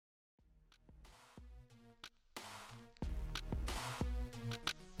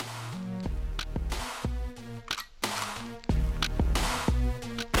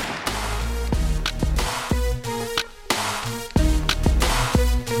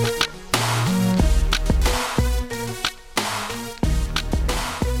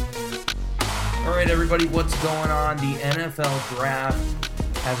everybody, what's going on? The NFL draft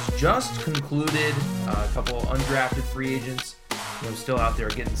has just concluded. A couple undrafted free agents, still out there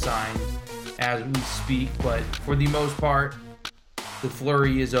getting signed as we speak. But for the most part, the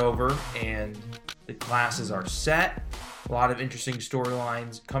flurry is over and the classes are set. A lot of interesting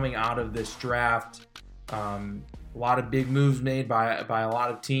storylines coming out of this draft. A lot of big moves made by a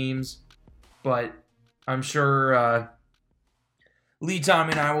lot of teams. But I'm sure Lee, Tommy,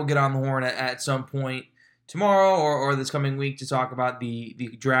 and I will get on the horn at some point tomorrow or this coming week to talk about the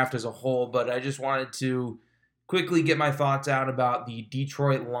draft as a whole. But I just wanted to quickly get my thoughts out about the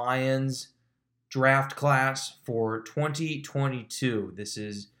Detroit Lions draft class for 2022. This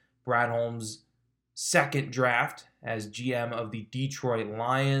is Brad Holmes' second draft as GM of the Detroit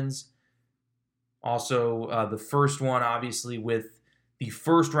Lions. Also, the first one, obviously, with the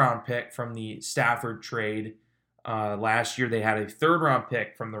first-round pick from the Stafford trade. Last year, they had a third-round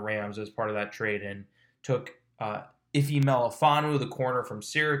pick from the Rams as part of that trade and took Ife Melifonwu, the corner from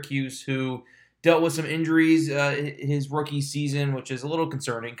Syracuse, who dealt with some injuries his rookie season, which is a little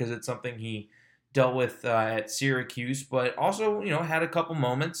concerning because it's something he dealt with at Syracuse, but also, had a couple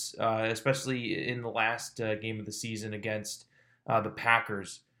moments, especially in the last game of the season against the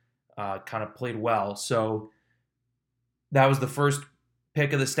Packers. Kind of played well. So that was the first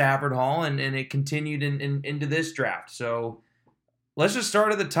pick of the Stafford Hall, and it continued into this draft. So let's just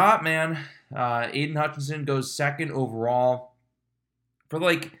start at the top, man. Aiden Hutchinson goes second overall. For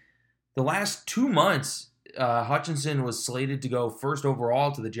the last 2 months, Hutchinson was slated to go first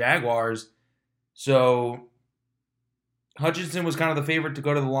overall to the Jaguars. So Hutchinson was kind of the favorite to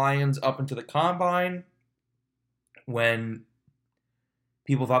go to the Lions up into the combine when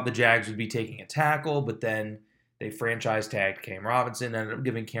people thought the Jags would be taking a tackle, but then they franchise tagged Cam Robinson, ended up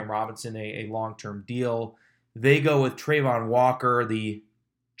giving Cam Robinson a long-term deal. They go with Travon Walker, the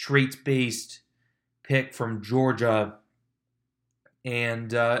traits-based pick from Georgia.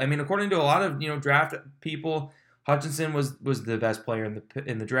 And, according to a lot of, draft people, Hutchinson was the best player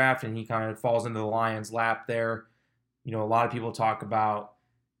in the draft, and he kind of falls into the Lions' lap there. A lot of people talk about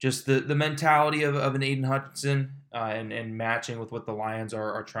just the mentality of an Aiden Hutchinson and matching with what the Lions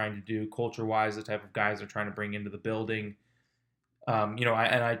are trying to do culture-wise, the type of guys they're trying to bring into the building.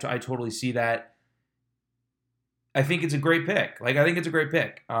 I totally see that. I think it's a great pick.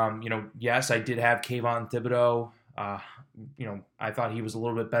 Yes, I did have Kayvon Thibodeau. I thought he was a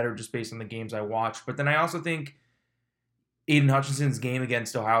little bit better just based on the games I watched. But then I also think Aiden Hutchinson's game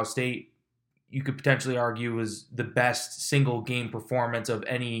against Ohio State, you could potentially argue, was the best single game performance of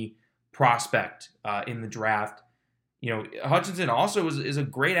any prospect in the draft. Hutchinson also is a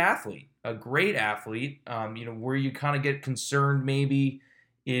great athlete. Where you kind of get concerned maybe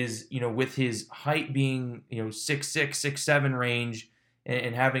is, with his height being, 6'6", 6'7" range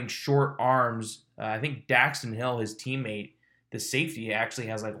and having short arms. I think Daxton Hill, his teammate, the safety, actually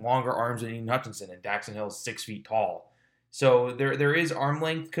has longer arms than Aiden Hutchinson, and Daxton Hill is 6 feet tall. So there is arm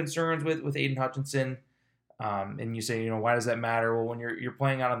length concerns with Aiden Hutchinson. And you say, why does that matter? Well, when you're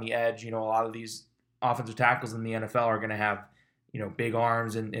playing out on the edge, a lot of these offensive tackles in the NFL are going to have, big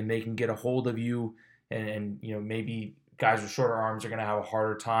arms and they can get a hold of you. And maybe guys with shorter arms are going to have a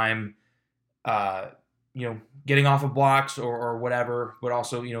harder time, getting off of blocks or whatever. But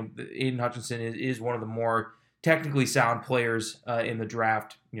also, Aiden Hutchinson is one of the more technically sound players in the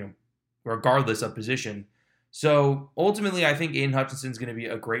draft, regardless of position. So ultimately, I think Aiden Hutchinson is going to be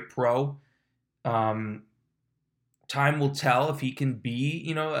a great pro. Time will tell if he can be,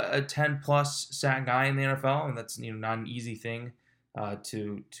 a 10-plus sack guy in the NFL, and that's not an easy thing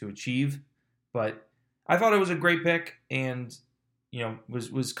to achieve. But I thought it was a great pick, and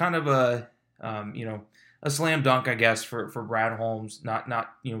was kind of a slam dunk, I guess, for Brad Holmes. Not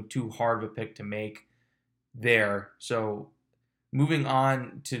too hard of a pick to make there. So moving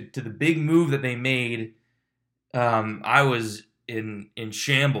on to the big move that they made. I was in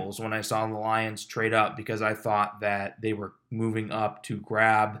shambles when I saw the Lions trade up because I thought that they were moving up to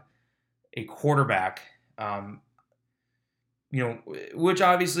grab a quarterback. Which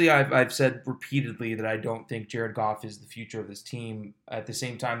obviously I've said repeatedly that I don't think Jared Goff is the future of this team. At the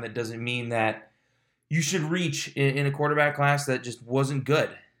same time, that doesn't mean that you should reach in a quarterback class that just wasn't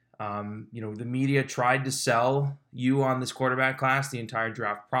good. The media tried to sell you on this quarterback class the entire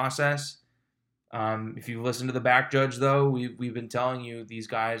draft process. If you listen to the back judge, though, we've been telling you these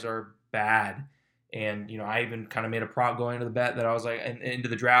guys are bad. And, I even kind of made a prop going into the bet that I was into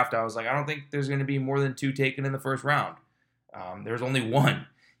the draft, I was I don't think there's going to be more than 2 taken in the first round. There's only 1.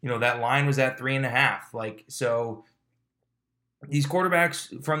 That line was at 3.5. So these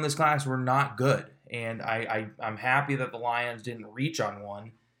quarterbacks from this class were not good. And I'm happy that the Lions didn't reach on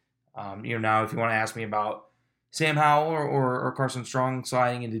one. Now if you want to ask me about Sam Howell or Carson Strong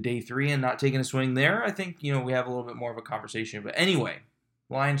sliding into day 3 and not taking a swing there, I think, we have a little bit more of a conversation. But anyway,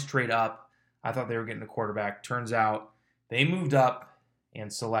 Lions trade up. I thought they were getting a quarterback. Turns out they moved up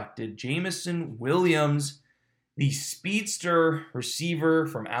and selected Jameson Williams, the speedster receiver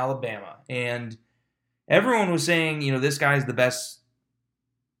from Alabama. And everyone was saying, this guy's the best,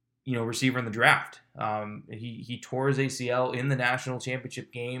 receiver in the draft. He tore his ACL in the national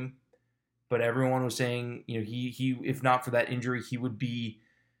championship game, but everyone was saying, he if not for that injury, he would be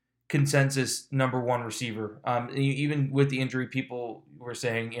consensus number 1 receiver. Even with the injury, people were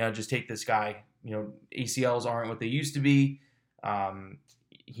saying, just take this guy. ACLs aren't what they used to be.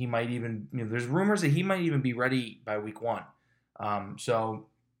 He might even, there's rumors that he might even be ready by week 1. And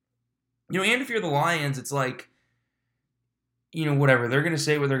if you're the Lions, it's like, whatever. They're going to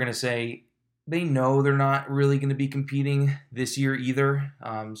say what they're going to say. They know they're not really going to be competing this year either.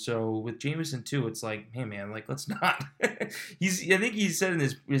 So with Jameson too, it's like, hey man, let's not. I think he said in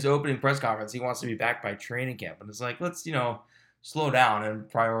his opening press conference he wants to be back by training camp, and it's like, let's slow down and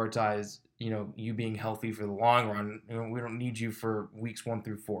prioritize you being healthy for the long run. We don't need you for weeks 1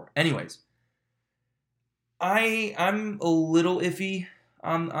 through 4. Anyways, I'm a little iffy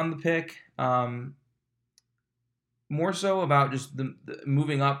on the pick. More so about just the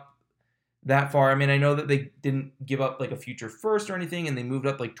moving up that far. I mean, I know that they didn't give up a future first or anything, and they moved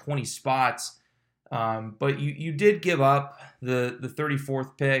up 20 spots. But you did give up the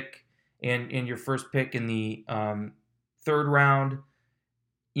 34th pick and your first pick in the 3rd round.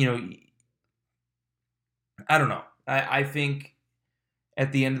 I don't know. I think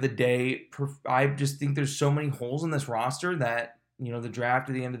at the end of the day, I just think there's so many holes in this roster that, the draft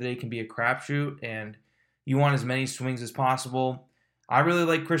at the end of the day can be a crapshoot, and you want as many swings as possible. I really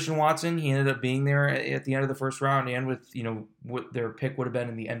like Christian Watson. He ended up being there at the end of the 1st round and with, what their pick would have been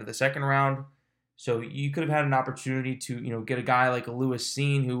in the end of the 2nd round. So you could have had an opportunity to, get a guy like a Lewis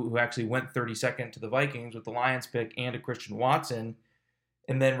Cine who actually went 32nd to the Vikings with the Lions pick and a Christian Watson,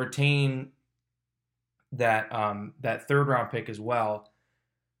 and then retain that 3rd round pick as well.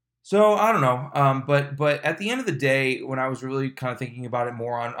 So I don't know. But at the end of the day, when I was really kind of thinking about it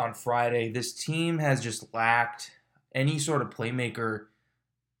more on Friday, this team has just lacked any sort of playmaker,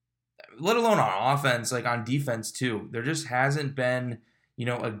 let alone on offense, on defense too. There just hasn't been,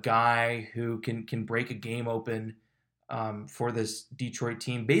 a guy who can break a game open for this Detroit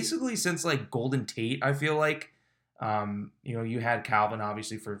team. Basically since Golden Tate, I feel like. You had Calvin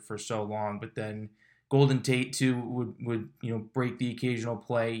obviously for so long, but then Golden Tate too would break the occasional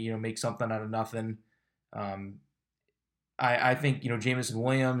play, make something out of nothing. I think Jameson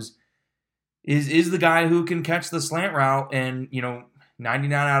Williams is the guy who can catch the slant route, and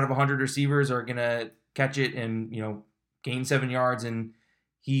 99 out of 100 receivers are gonna catch it and gain 7 yards, and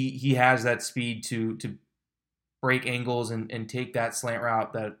he has that speed to break angles and take that slant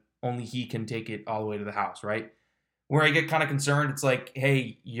route that only he can take it all the way to the house, right? Where I get kind of concerned, it's like,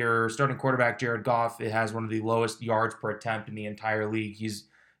 hey, your starting quarterback, Jared Goff, it has one of the lowest yards per attempt in the entire league. He's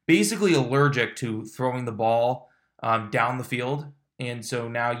basically allergic to throwing the ball down the field. And so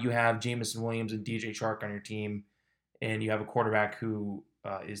now you have Jameson Williams and DJ Chark on your team, and you have a quarterback who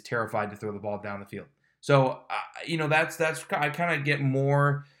is terrified to throw the ball down the field. So, that's I kind of get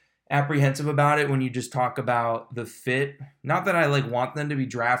more apprehensive about it when you just talk about the fit. Not that I want them to be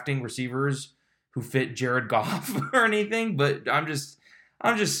drafting receivers who fit Jared Goff or anything, but I'm just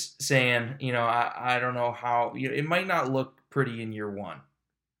saying, I don't know how, it might not look pretty in year 1.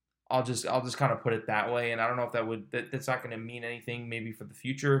 I'll just kind of put it that way, and I don't know if that's not going to mean anything maybe for the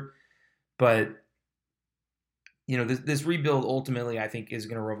future, but this rebuild ultimately I think is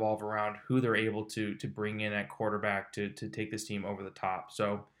going to revolve around who they're able to bring in at quarterback to take this team over the top.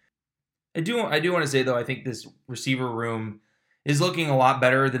 So I do want to say though, I think this receiver room is looking a lot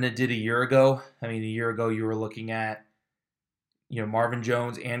better than it did a year ago. I mean, a year ago you were looking at Marvin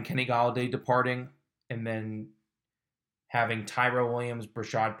Jones and Kenny Golladay departing, and then having Tyrell Williams,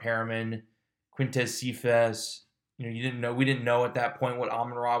 Brashad Perriman, Quintez Cephas. We didn't know at that point what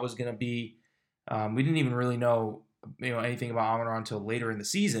Amon-Ra was going to be. We didn't even really know anything about Amon-Ra until later in the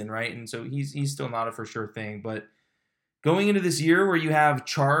season, right? And so he's still not a for sure thing. But going into this year where you have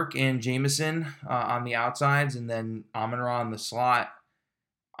Chark and Jameson on the outsides and then Amon-Ra on the slot,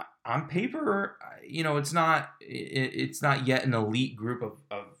 on paper, it's not yet an elite group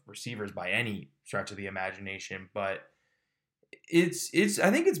of receivers by any stretch of the imagination, but I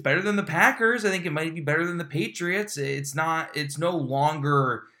think it's better than the Packers. I think it might be better than the Patriots. It's no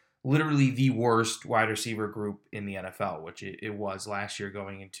longer literally the worst wide receiver group in the NFL, which it was last year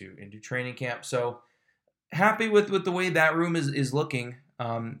going into training camp. So happy with the way that room is looking.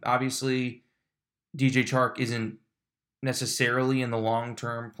 Obviously, DJ Chark isn't necessarily in the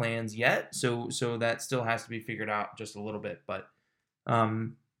long-term plans yet, so that still has to be figured out just a little bit. But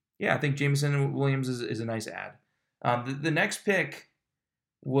yeah, I think Jameson Williams is a nice add. The next pick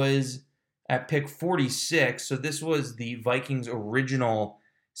was at pick 46, so this was the Vikings' original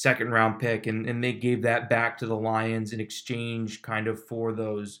second-round pick, and they gave that back to the Lions in exchange kind of for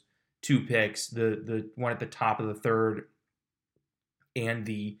those two picks, the one at the top of the third and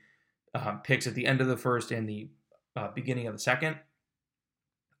the picks at the end of the first and the beginning of the second.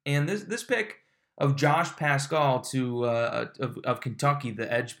 And this pick of Josh Pascal of Kentucky,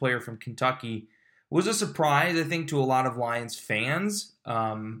 the edge player from Kentucky, was a surprise, I think, to a lot of Lions fans.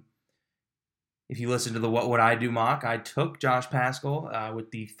 If you listen to the What Would I Do mock, I took Josh Pascal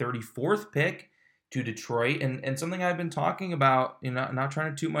with the 34th pick to Detroit. And something I've been talking about, not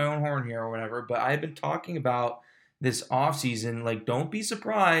trying to toot my own horn here or whatever, but I've been talking about this offseason, like, don't be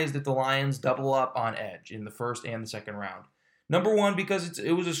surprised if the Lions double up on edge in the first and the second round. Number one, because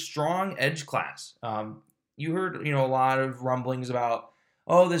it was a strong edge class. You heard, a lot of rumblings about,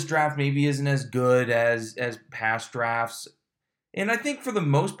 this draft maybe isn't as good as past drafts. And I think for the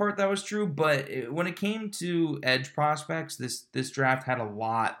most part that was true, but when it came to edge prospects, this draft had a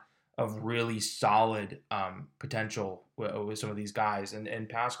lot of really solid potential with some of these guys, and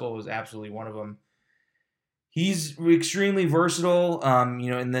Pascal was absolutely one of them. He's extremely versatile,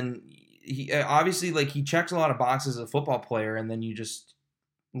 and then he obviously, like, he checks a lot of boxes as a football player, and then you just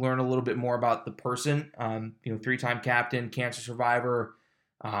learn a little bit more about the person. 3-time captain, cancer survivor.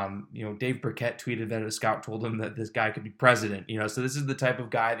 Dave Burkett tweeted that a scout told him that this guy could be president. So this is the type of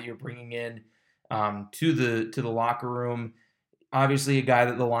guy that you're bringing in to the locker room. Obviously, a guy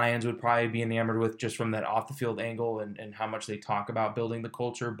that the Lions would probably be enamored with just from that off the field angle and how much they talk about building the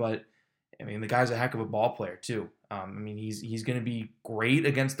culture. But I mean, the guy's a heck of a ball player too. He's going to be great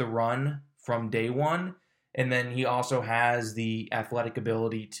against the run from day one, and then he also has the athletic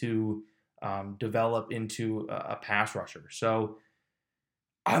ability to develop into a pass rusher. So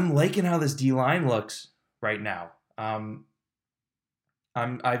I'm liking how this D-line looks right now.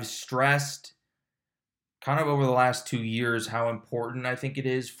 I've stressed kind of over the last 2 years how important I think it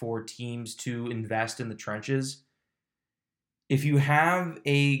is for teams to invest in the trenches. If you have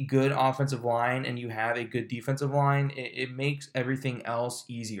a good offensive line and you have a good defensive line, it makes everything else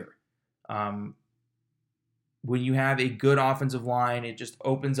easier. When you have a good offensive line, it just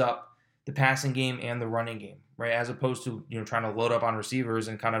opens up the passing game and the running game, right? As opposed to, trying to load up on receivers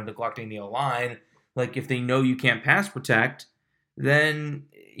and kind of neglecting the O-line. Like, if they know you can't pass protect, then,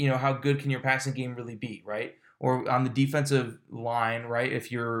 how good can your passing game really be, right? Or on the defensive line, right?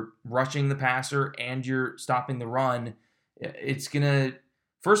 If you're rushing the passer and you're stopping the run, it's going to,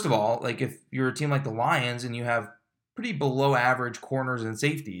 first of all, like, if you're a team like the Lions and you have pretty below average corners and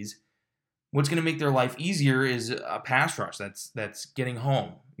safeties, what's going to make their life easier is a pass rush that's getting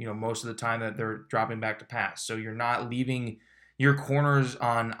home, most of the time that they're dropping back to pass. So you're not leaving your corners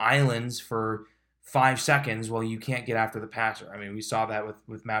on islands for 5 seconds while you can't get after the passer. I mean, we saw that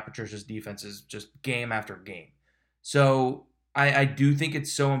with Matt Patricia's defenses just game after game. So I do think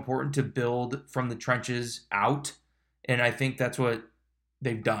it's so important to build from the trenches out, and I think that's what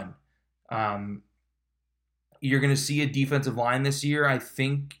they've done. You're going to see a defensive line this year. I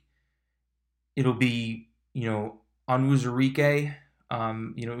think it'll be, Onwuzurike.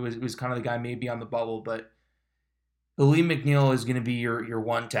 It was kind of the guy maybe on the bubble, but Lee McNeil is going to be your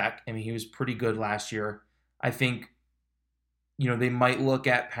one tech. I mean, he was pretty good last year. I think, they might look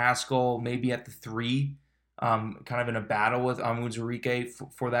at Pascal maybe at the 3, kind of in a battle with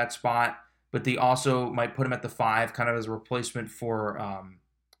Onwuzurike for that spot, but they also might put him at the 5, kind of as a replacement for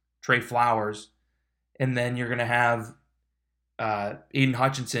Trey Flowers. And then you're going to have Aiden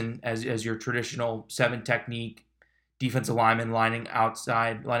Hutchinson as your traditional 7 technique defensive lineman lining up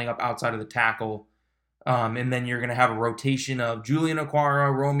outside of the tackle. And then you're going to have a rotation of Julian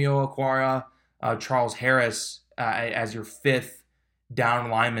Okwara, Romeo Okwara, Charles Harris as your 5th down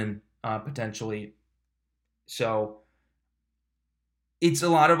lineman potentially. So it's a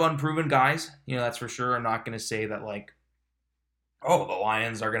lot of unproven guys, that's for sure. I'm not going to say that the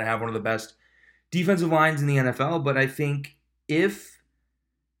Lions are going to have one of the best defensive lines in the NFL, but I think if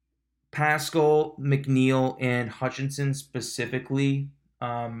Pascal, McNeil, and Hutchinson specifically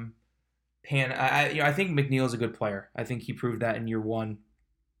I think McNeil is a good player. I think he proved that in year 1.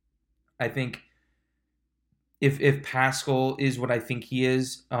 I think if Pascal is what I think he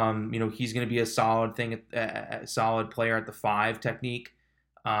is, he's going to be a solid player at the 5 technique.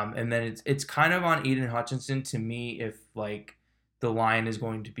 And then it's kind of on Aiden Hutchinson to me if the line is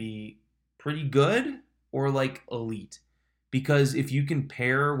going to be pretty good or like elite. Because if you can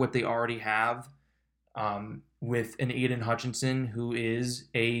pair what they already have with an Aiden Hutchinson, who is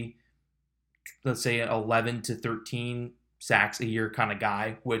a, let's say, 11 to 13 sacks a year kind of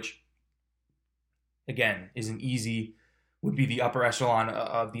guy, which, again, would be the upper echelon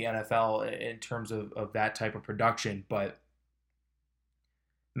of the NFL in terms of that type of production. But,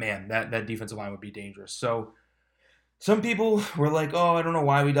 man, that defensive line would be dangerous. So some people were like, "Oh, I don't know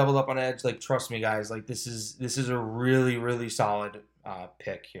why we doubled up on edge." Like, trust me, guys. Like, this is a really, really solid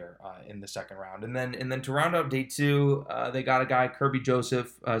pick here in the second round. And then to round up day two, they got a guy, Kirby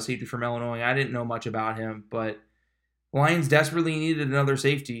Joseph, safety from Illinois. I didn't know much about him, but Lions desperately needed another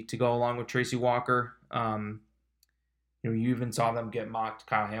safety to go along with Tracy Walker. You even saw them get mocked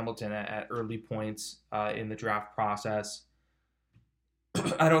Kyle Hamilton at early points in the draft process.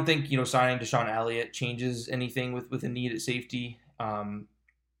 I don't think, signing Deshaun Elliott changes anything with a need at safety.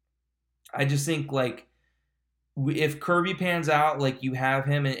 I just think, like, if Kirby pans out, like, you have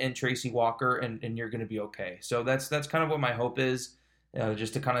him and Tracy Walker, and you're going to be okay. So that's kind of what my hope is,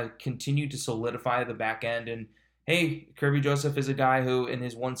 just to kind of continue to solidify the back end. And, hey, Kirby Joseph is a guy who, in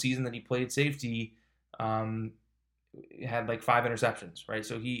his one season that he played safety, had like 5 interceptions, right?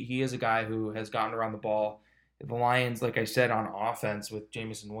 So he is a guy who has gotten around the ball. The Lions, like I said, on offense with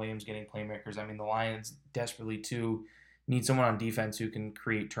Jameson Williams getting playmakers, I mean, the Lions desperately, too, need someone on defense who can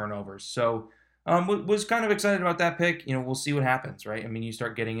create turnovers. So was kind of excited about that pick. We'll see what happens, right? I mean, you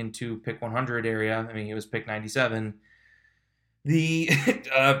start getting into pick 100 area. I mean, he was pick 97. The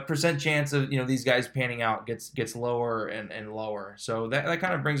percent chance of, these guys panning out gets lower and lower. So that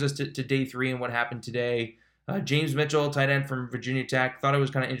kind of brings us to day 3 and what happened today. James Mitchell, tight end from Virginia Tech. Thought it was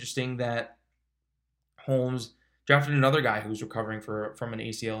kind of interesting that Holmes drafted another guy who's recovering from an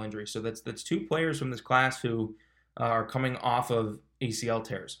ACL injury. So that's 2 players from this class who are coming off of ACL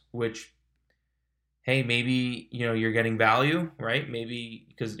tears, which, hey, maybe, you're getting value, right? Maybe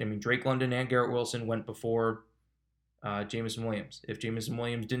because, Drake London and Garrett Wilson went before Jameson Williams. If Jameson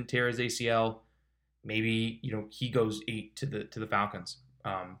Williams didn't tear his ACL, maybe, he goes 8 to the Falcons.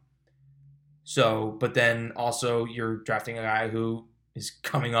 But then also you're drafting a guy who is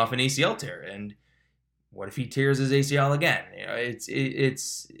coming off an ACL tear, and what if he tears his ACL again?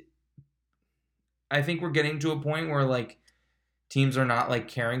 It's. I think we're getting to a point where, like, teams are not, like,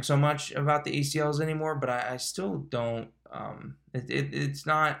 caring so much about the ACLs anymore. But I still don't. It's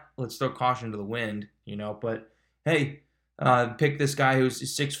not. Let's throw caution to the wind, But hey, pick this guy who's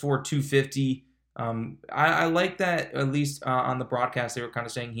 6'4", 250. I like that, at least on the broadcast they were kind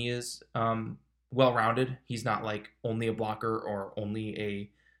of saying he is well-rounded. He's not, like, only a blocker or only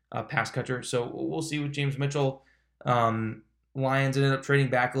a pass catcher. So we'll see with James Mitchell. Lions ended up trading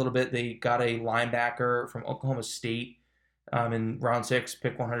back a little bit. They got a linebacker from Oklahoma State in round 6,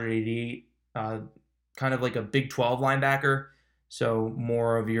 pick 188. Kind of like a Big 12 linebacker. So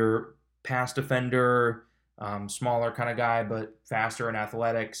more of your pass defender, smaller kind of guy, but faster and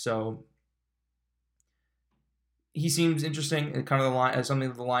athletic. So he seems interesting, kind of as something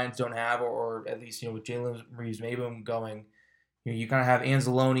that the Lions don't have, or at least, with Jalen Reeves-Maybin going, you kind of have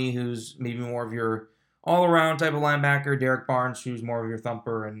Anzalone, who's maybe more of your all-around type of linebacker, Derek Barnes, who's more of your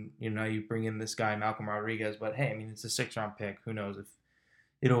thumper, and, you bring in this guy, Malcolm Rodriguez. But, hey, it's a 6th-round pick. Who knows if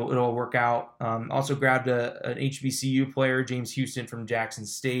it'll work out. Also grabbed an HBCU player, James Houston from Jackson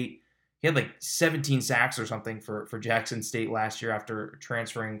State. He had like 17 sacks or something for Jackson State last year after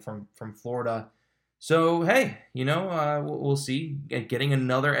transferring from Florida. So, hey, we'll see. Getting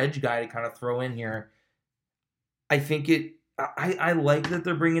another edge guy to kind of throw in here. I think I like that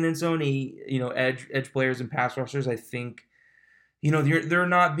they're bringing in so many, edge players and pass rushers. I think, they're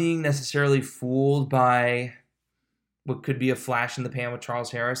not being necessarily fooled by what could be a flash in the pan with Charles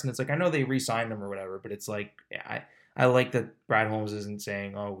Harris. And it's like, I know they re-signed him or whatever, but it's like, I like that Brad Holmes isn't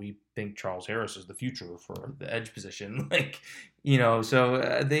saying, oh, we think Charles Harris is the future for the edge position.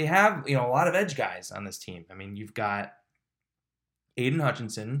 So they have, a lot of edge guys on this team. You've got Aiden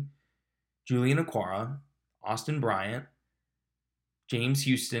Hutchinson, Julian Okwara, Austin Bryant, James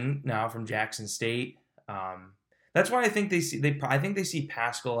Houston now from Jackson State. That's why I think they see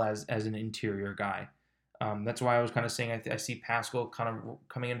Pascal as an interior guy. That's why I was kind of saying I see Pascal kind of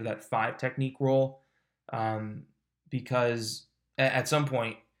coming into that 5 technique role, because at some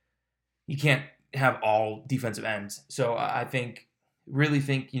point you can't have all defensive ends. So I really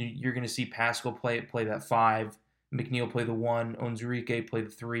think you're going to see Pascal play that 5, McNeil play the 1, Onwuzurike play the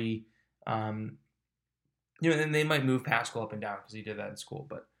 3. And they might move Pascal up and down because he did that in school.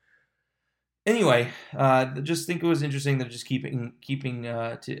 But anyway, just think it was interesting that just keeping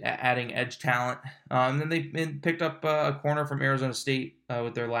to adding edge talent. And then they picked up a corner from Arizona State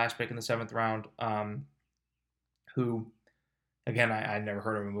with their last pick in the 7th round. who, again, I never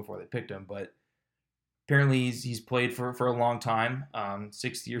heard of him before they picked him, but apparently he's played for a long time.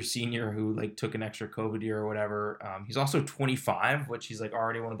 6th-year senior who like took an extra COVID year or whatever. He's also 25, which he's like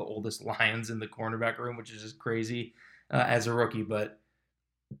already one of the oldest Lions in the cornerback room, which is just crazy as a rookie. But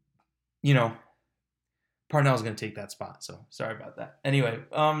you know, Parnell's going to take that spot, so sorry about that. Anyway,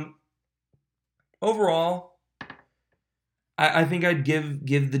 overall, I think I'd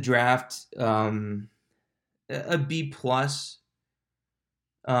give the draft a B plus.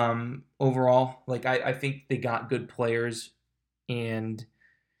 Overall, like I think they got good players, and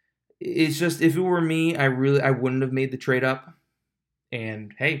it's just, if it were me, I wouldn't have made the trade up.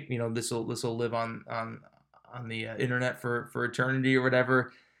 And hey, this will live on the internet for eternity or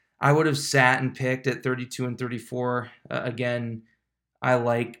whatever. I would have sat and picked at 32 and 34. Again, I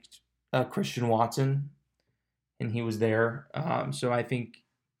liked Christian Watson, and he was there. So I think,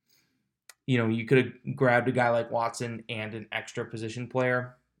 you could have grabbed a guy like Watson and an extra position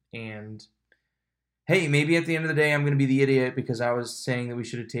player. And hey, maybe at the end of the day, I'm going to be the idiot because I was saying that we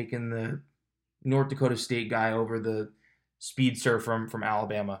should have taken the North Dakota State guy over the speedster from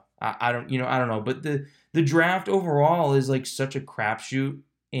Alabama. I don't know. But the draft overall is like such a crapshoot,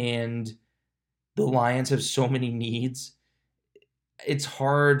 and the Lions have so many needs. It's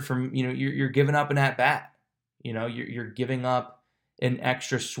hard you're giving up an at bat. You're giving up an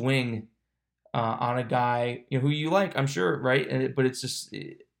extra swing on a guy who you like, I'm sure, right? But it's just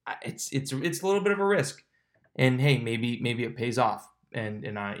it's a little bit of a risk. And hey, maybe it pays off.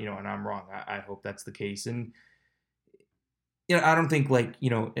 And I'm wrong. I hope that's the case. And I don't think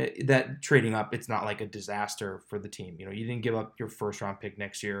that trading up, it's not like a disaster for the team. You didn't give up your first round pick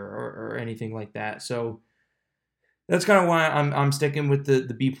next year or anything like that. So that's kind of why I'm sticking with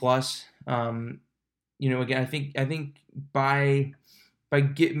the B plus. Again, I think by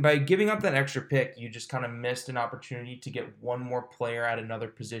giving up that extra pick, you just kind of missed an opportunity to get one more player at another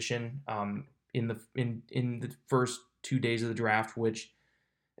position in the first 2 days of the draft. Which,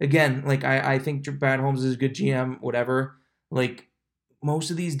 again, I think Brad Holmes is a good GM, whatever. Like,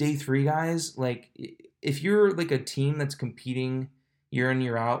 most of these day 3 guys, like, if you're like a team that's competing year in,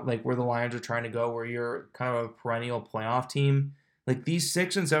 year out, like where the Lions are trying to go, where you're kind of a perennial playoff team, like these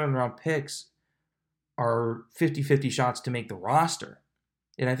 6th and 7th round picks are 50-50 shots to make the roster.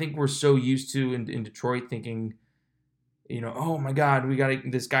 And I think we're so used to in Detroit thinking, oh my God, we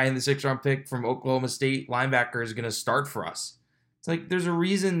got this guy in the 6th round pick from Oklahoma State linebacker is going to start for us. It's like, there's a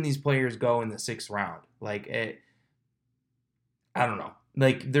reason these players go in the 6th round. Like, I don't know.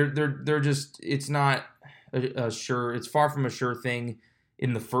 Like, they're just, it's not a sure, it's far from a sure thing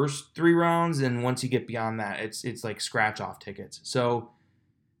in the first 3 rounds. And once you get beyond that, it's like scratch off tickets. So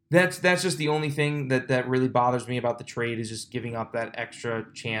that's just the only thing that really bothers me about the trade, is just giving up that extra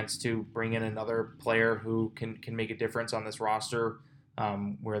chance to bring in another player who can make a difference on this roster,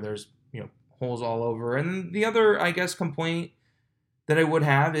 where there's holes all over. And the other, I guess, complaint that I would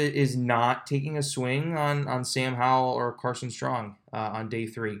have is not taking a swing on Sam Howell or Carson Strong on day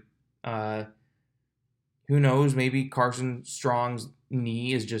 3. Who knows? Maybe Carson Strong's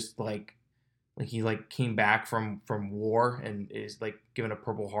knee is just like he came back from war and is like given a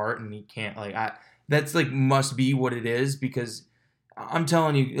Purple Heart, and he can't that's like must be what it is, because I'm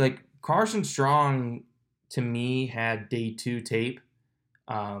telling you, like, Carson Strong to me had day 2 tape,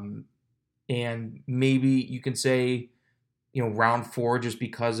 and maybe you can say round 4 just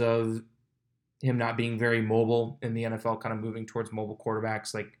because of him not being very mobile in the NFL, kind of moving towards mobile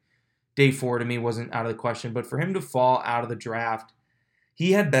quarterbacks. Like, day 4 to me wasn't out of the question, but for him to fall out of the draft,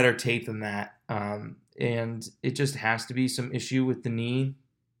 he had better tape than that. And it just has to be some issue with the knee.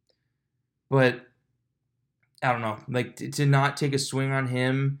 But I don't know, like, to not take a swing on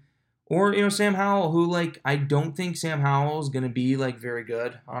him, or Sam Howell, who, like, I don't think Sam Howell is going to be like very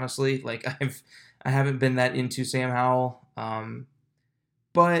good, honestly. Like, I haven't been that into Sam Howell.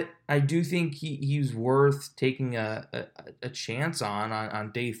 But I do think he's worth taking a chance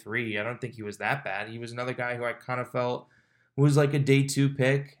on day 3. I don't think he was that bad. He was another guy who I kind of felt was like a day 2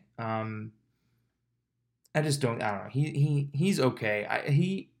 pick. I don't know. He's okay.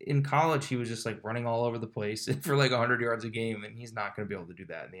 He in college, he was just like running all over the place for like 100 yards a game, and he's not going to be able to do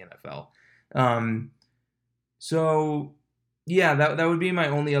that in the NFL. So yeah, that would be my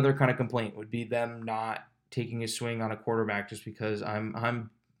only other kind of complaint, would be them not taking a swing on a quarterback, just because I'm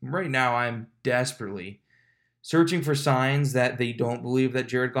right now, I'm desperately searching for signs that they don't believe that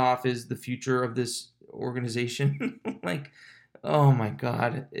Jared Goff is the future of this organization. Like, oh my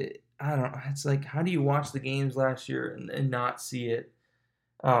God. I don't know. It's like, how do you watch the games last year and not see it?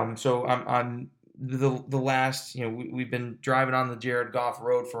 So I'm the last, we've been driving on the Jared Goff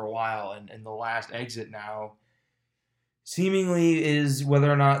road for a while, and the last exit now seemingly is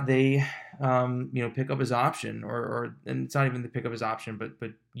whether or not they, pick up his option, and it's not even to pick up his option,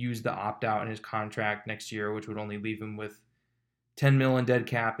 but use the opt out in his contract next year, which would only leave him with $10 million dead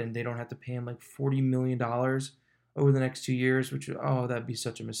cap, and they don't have to pay him like $40 million over the next 2 years, which that'd be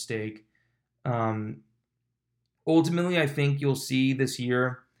such a mistake. Ultimately, I think you'll see this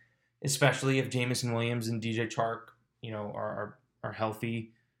year, especially if Jameson Williams and DJ Chark, are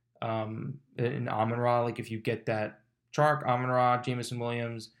healthy, and Amon-Ra, like if you get that Chark, Amon-Ra, Jameson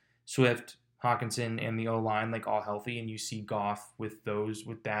Williams, Swift, Hawkinson, and the O-line like all healthy, and you see Goff with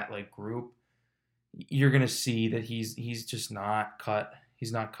that like group, you're gonna see that he's just not cut.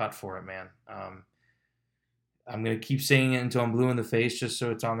 He's not cut for it, man. I'm gonna keep saying it until I'm blue in the face, just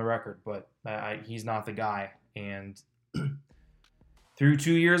so it's on the record. But he's not the guy. And through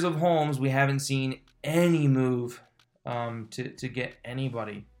 2 years of Holmes, we haven't seen any move to get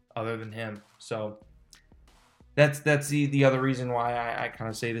anybody other than him. So that's the other reason why I kind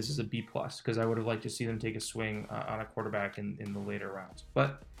of say this is a B+, because I would have liked to see them take a swing on a quarterback in the later rounds.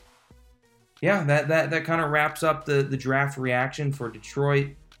 But yeah, that kind of wraps up the draft reaction for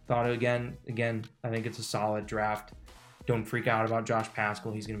Detroit. Thought again, I think it's a solid draft. Don't freak out about Josh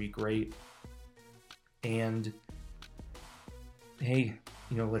Paschal. He's going to be great. And hey,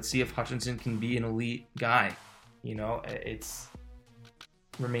 let's see if Hutchinson can be an elite guy. It's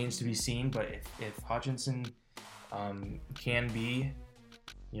remains to be seen, but if Hutchinson can be,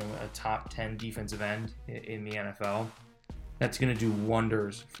 a top 10 defensive end in the NFL, that's going to do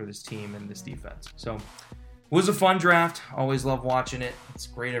wonders for this team and this defense. So it was a fun draft. Always love watching it. It's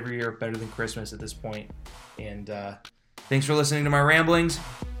great every year, better than Christmas at this point. And thanks for listening to my ramblings.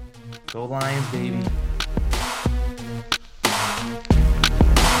 Go Lions, baby.